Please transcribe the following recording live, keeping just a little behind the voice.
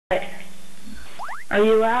Are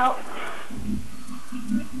you out?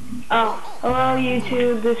 Oh, hello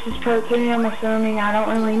YouTube, this is part 3, I'm assuming, I don't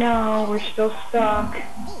really know, we're still stuck.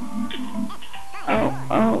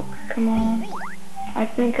 Oh, come on. I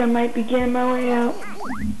think I might be getting my way out.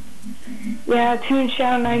 Yeah, Toon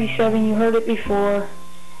Shout 97, you heard it before.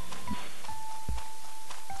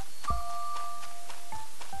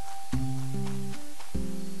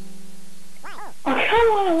 Oh, come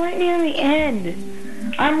on, I'm right near the end.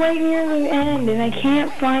 I'm right near the end, and I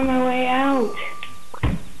can't find my way out.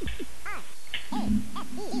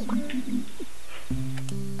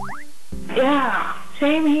 Yeah,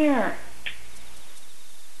 same here.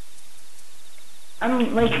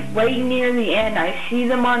 I'm like right near the end. I see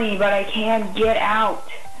the money, but I can't get out.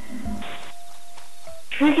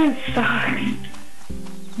 Freaking sucks.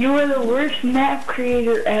 You are the worst map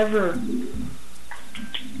creator ever.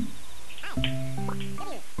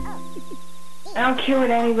 I don't care what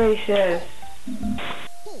anybody says.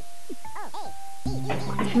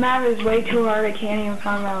 This map is way too hard. I can't even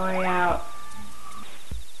find my way out.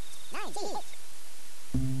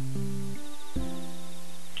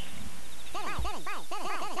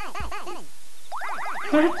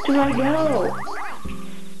 Where do I go?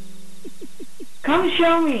 Come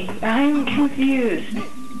show me. I'm confused.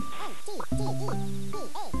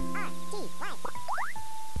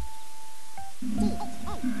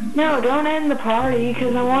 No, don't end the party,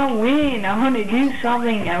 because I want to win. I want to do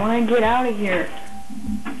something. I want to get out of here.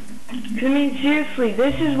 I mean, seriously,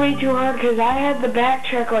 this is way too hard, because I had to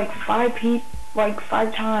backtrack like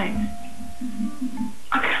five times.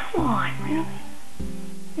 Oh, come on, really?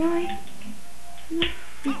 Really?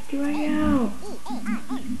 Where do I go?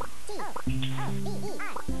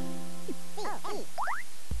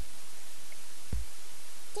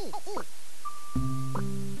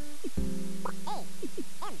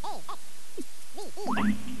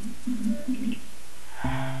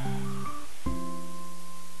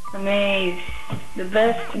 The maze. The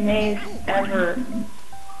best maze ever.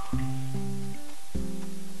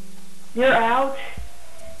 You're out?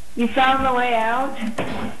 You found the way out?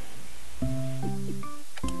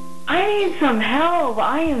 I need some help.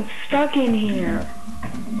 I am stuck in here.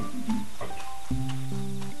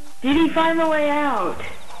 Did he find the way out?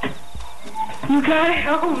 You gotta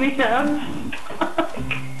help me. I'm stuck.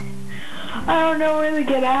 I don't know where to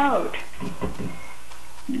get out.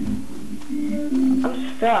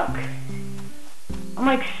 I'm stuck. I'm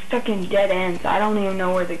like stuck in dead ends. I don't even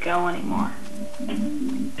know where to go anymore.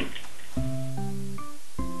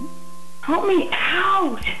 Help me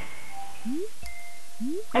out!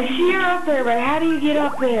 I see her up there, but how do you get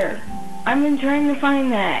up there? I've been trying to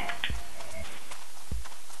find that.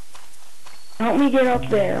 Help me get up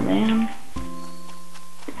there, man.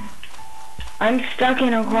 I'm stuck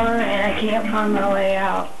in a corner and I can't find my way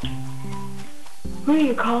out. Who do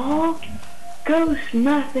you call? Ghost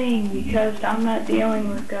nothing, because I'm not dealing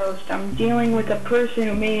with Ghost. I'm dealing with a person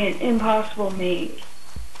who made an impossible maze.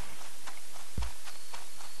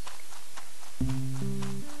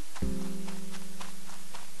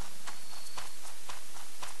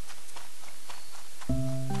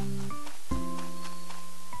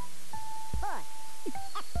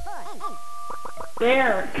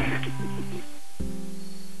 There.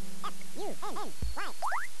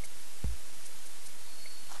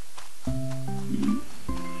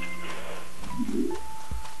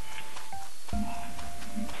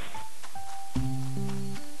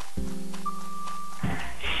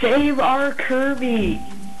 Save our Kirby.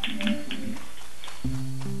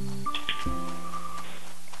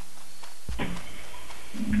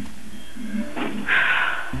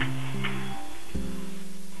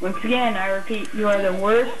 Once again, I repeat, you are the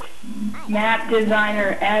worst map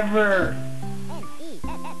designer ever.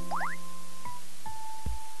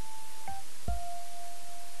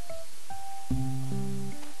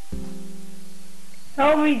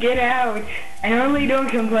 Help me get out. I normally don't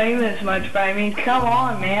complain this much, but I mean, come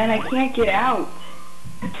on, man. I can't get out.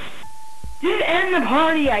 Just end the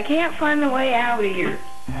party. I can't find the way out of here.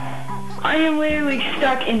 I am literally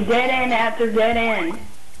stuck in dead end after dead end.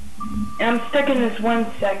 And I'm stuck in this one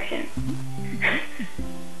section.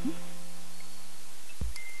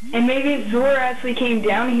 And maybe if Zora actually came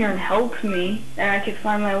down here and helped me, then I could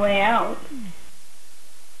find my way out.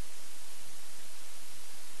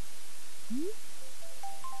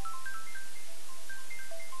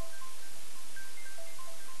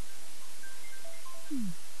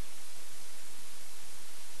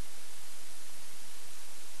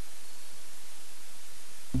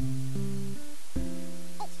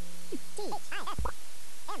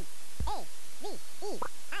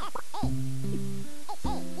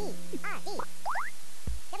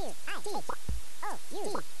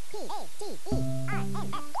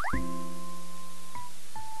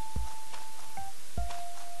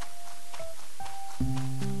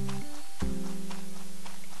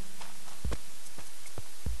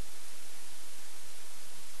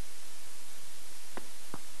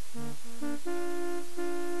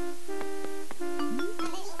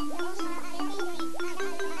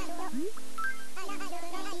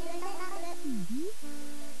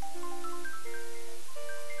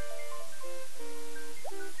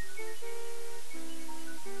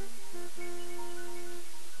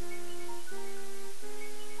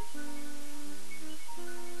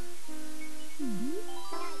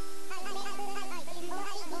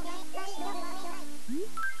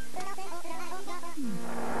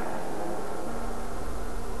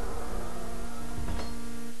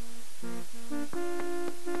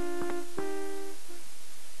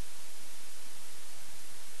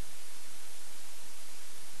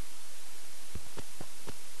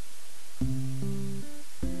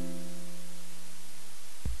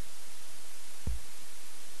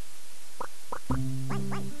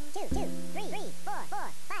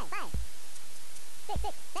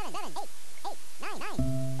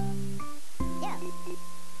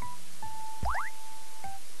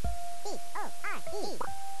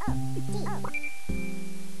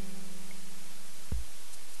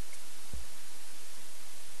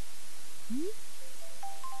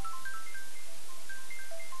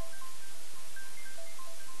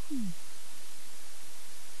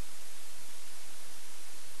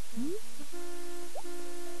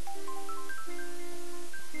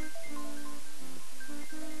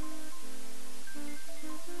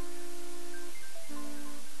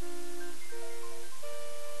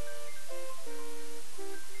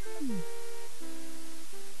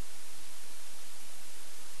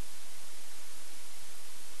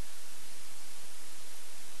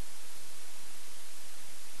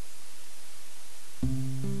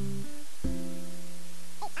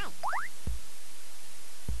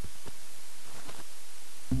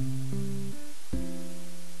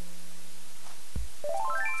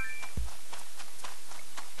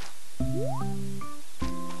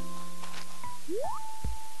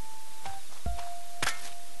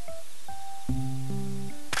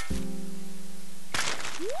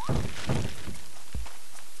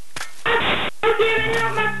 I'm giving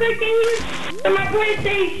up my freaking my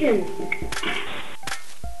PlayStation.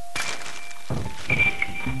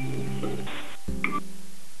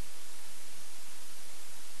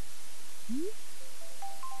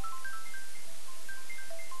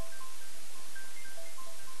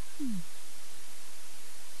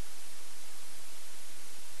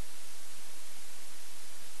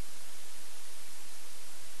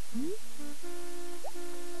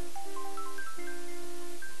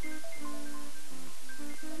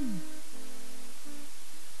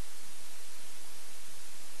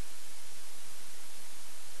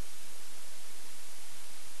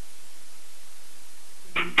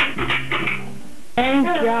 Thank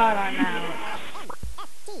God I'm out.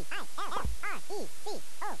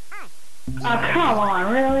 Oh, come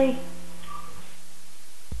on, really?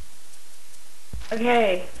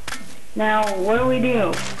 Okay, now what do we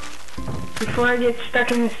do? Before I get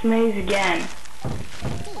stuck in this maze again.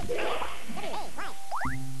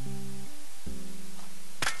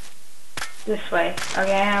 This way.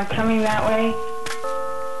 Okay, I'm coming that way.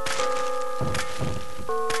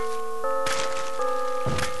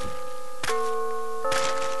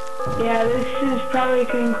 Yeah, this is probably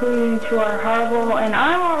concluding to our horrible, and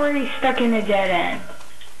I'm already stuck in a dead end.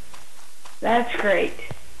 That's great.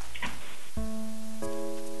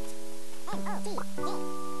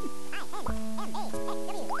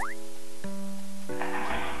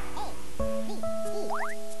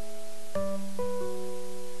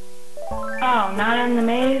 Oh, not in the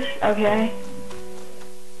maze? Okay.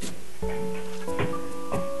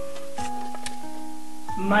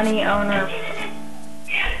 Money owner.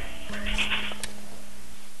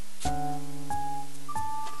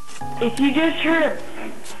 If you just heard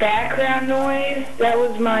a background noise, that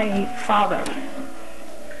was my father.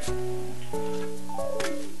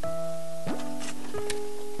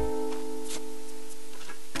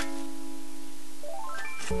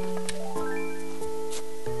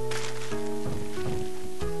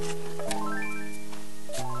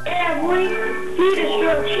 Yeah, boy, he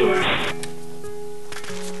destruction.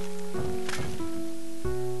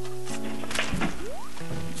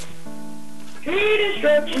 Tree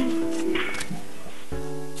destruction.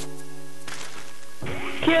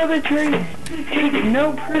 Kill the tree. Take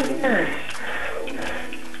no prisoners.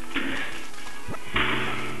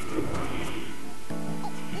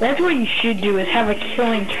 That's what you should do, is have a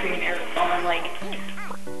killing tree in Arizona, like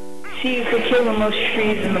see who could kill the most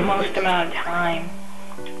trees in the most amount of time.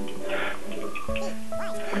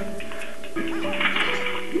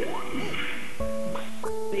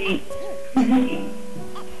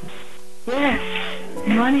 Yes!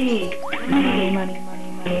 Money! Money, money,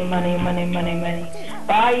 money, money, money, money, money.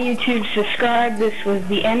 Bye YouTube, subscribe. This was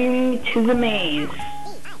the enemy to the maze.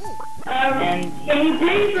 And can you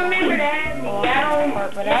please remember to add me down?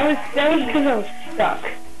 But that was because I was stuck.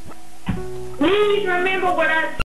 Please remember what I